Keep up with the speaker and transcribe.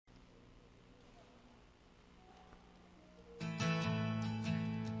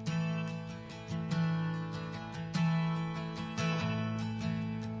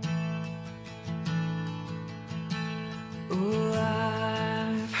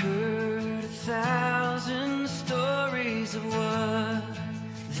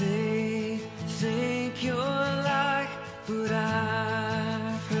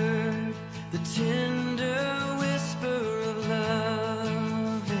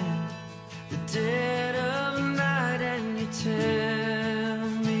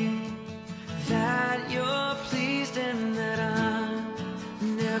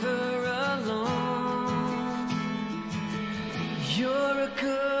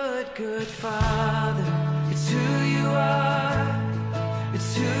good Father. It's who you are.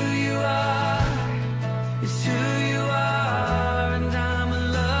 It's who you are. It's who you are, and I'm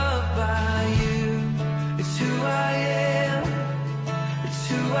loved by you. It's who I am. It's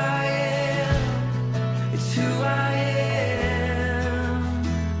who I am. It's who I am.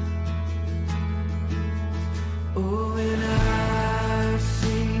 Oh, and I've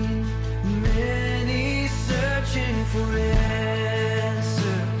seen many searching for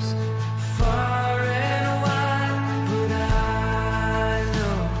answers far and wide, but I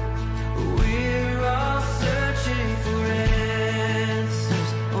know we're all searching for answers.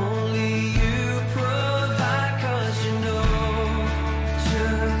 Only you provide, 'cause you know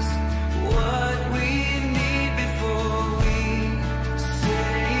just what we need before we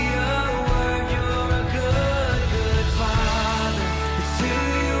say a word. You're a good, good Father. It's who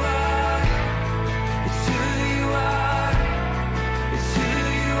you are. It's who you are. It's who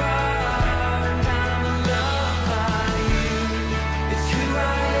you are, and I'm loved by you. It's who I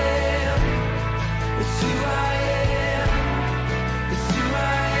am. It's who I am. It's who I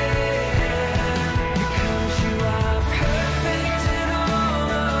am. Because you are perfect in all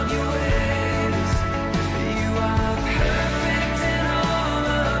of your ways. You are perfect in all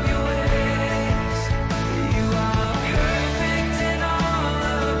of your ways. You are perfect in all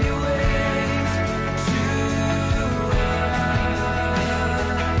of your ways to us.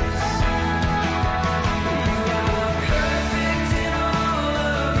 You are perfect in all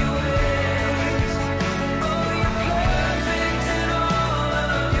of your ways. Oh, you're perfect in all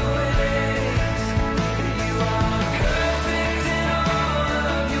of your ways. You are perfect in all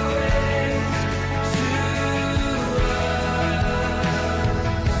of your ways to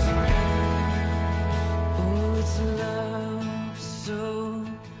us. Oh, it's love so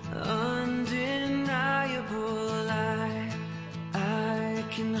undeniable. I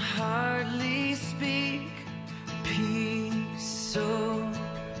can hardly speak. Peace so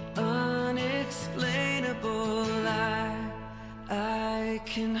unexplainable. I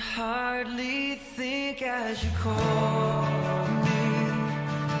can hardly think as you call me.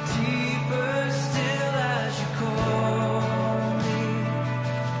 Deeper still as you call me.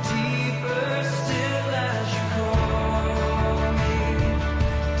 Deeper still as you call me.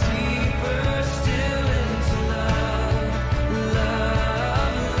 Deeper still into love.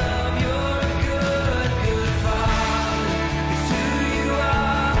 Love, love. You're a good, good Father. It's who you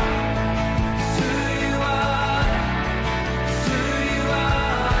are. It's who you are. It's who you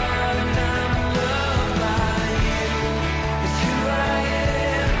are, and I'm loved by you. It's who I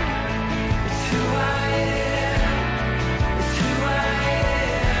am. It's who I am. It's who I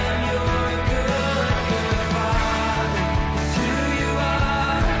am. You're a good, good Father. It's who you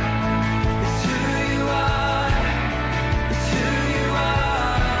are. It's who you are. It's who you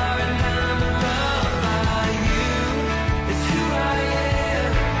are, and I'm loved by you. It's who I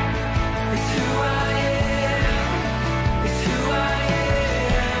am. It's who I am. It's who I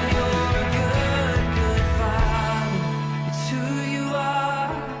am. You're a good, good Father. It's who you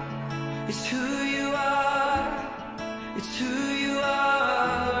are. It's who you are. It's who you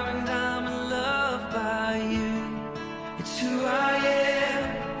are, and I'm loved by you. It's who I am.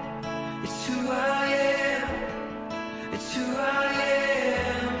 It's who I am. It's who I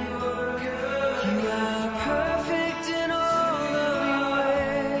am. You're good. You are perfect in all of your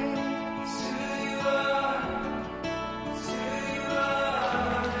ways. It's who you are. It's who you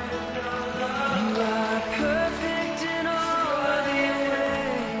are. You are perfect in all of your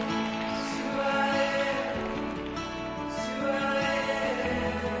ways. It's who I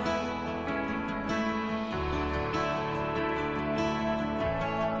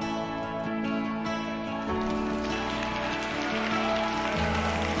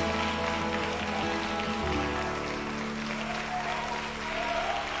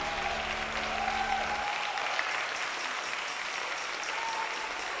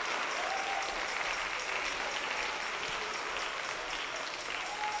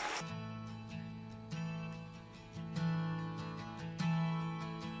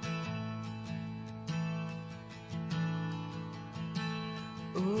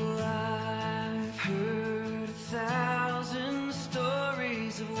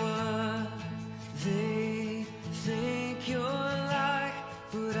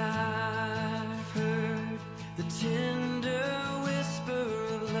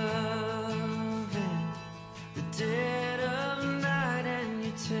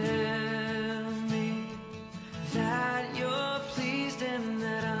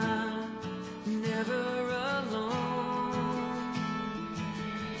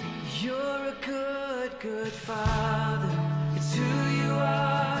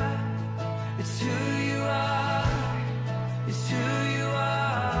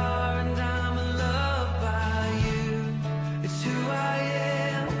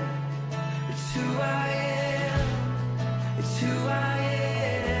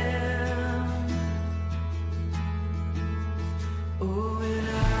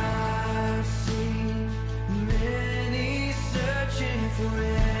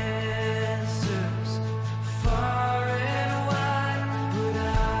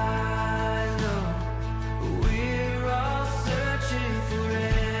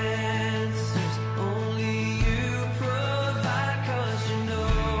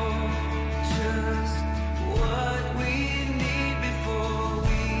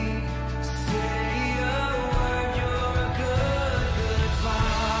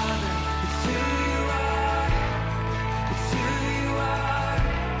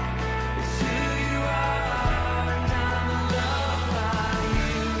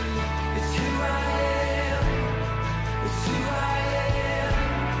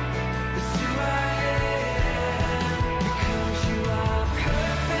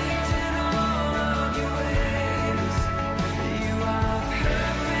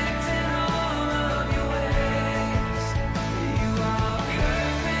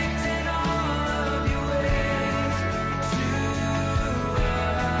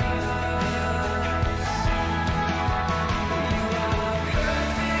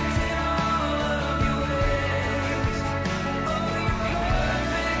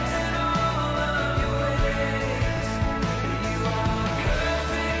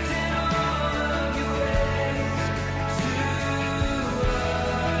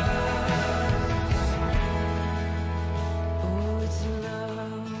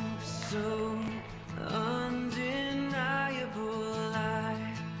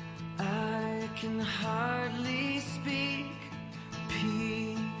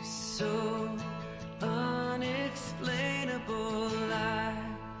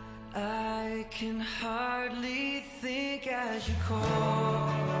call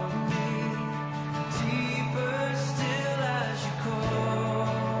me, deeper still as you call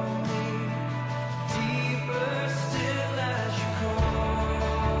me, deeper still as you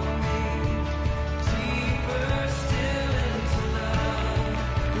call me, deeper still into love,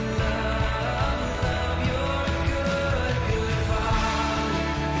 love, love. You're a good, good Father.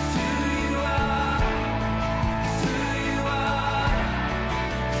 It's who you are, it's who you are,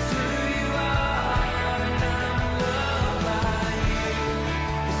 it's who you are, and I'm loved by you.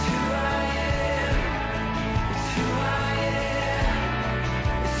 It's who I am, it's who I am,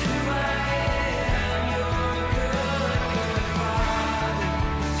 it's who I am. You're a good, good Father.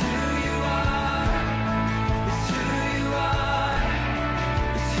 It's who you are, it's who you are,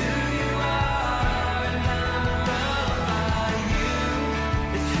 it's who you are, and I'm loved by you.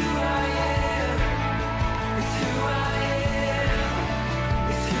 It's who I am, it's who I am,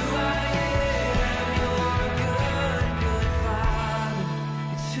 it's who I am. You're a good, good Father.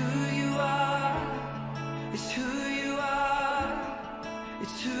 It's who you are, it's who you are,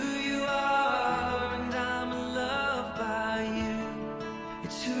 it's who you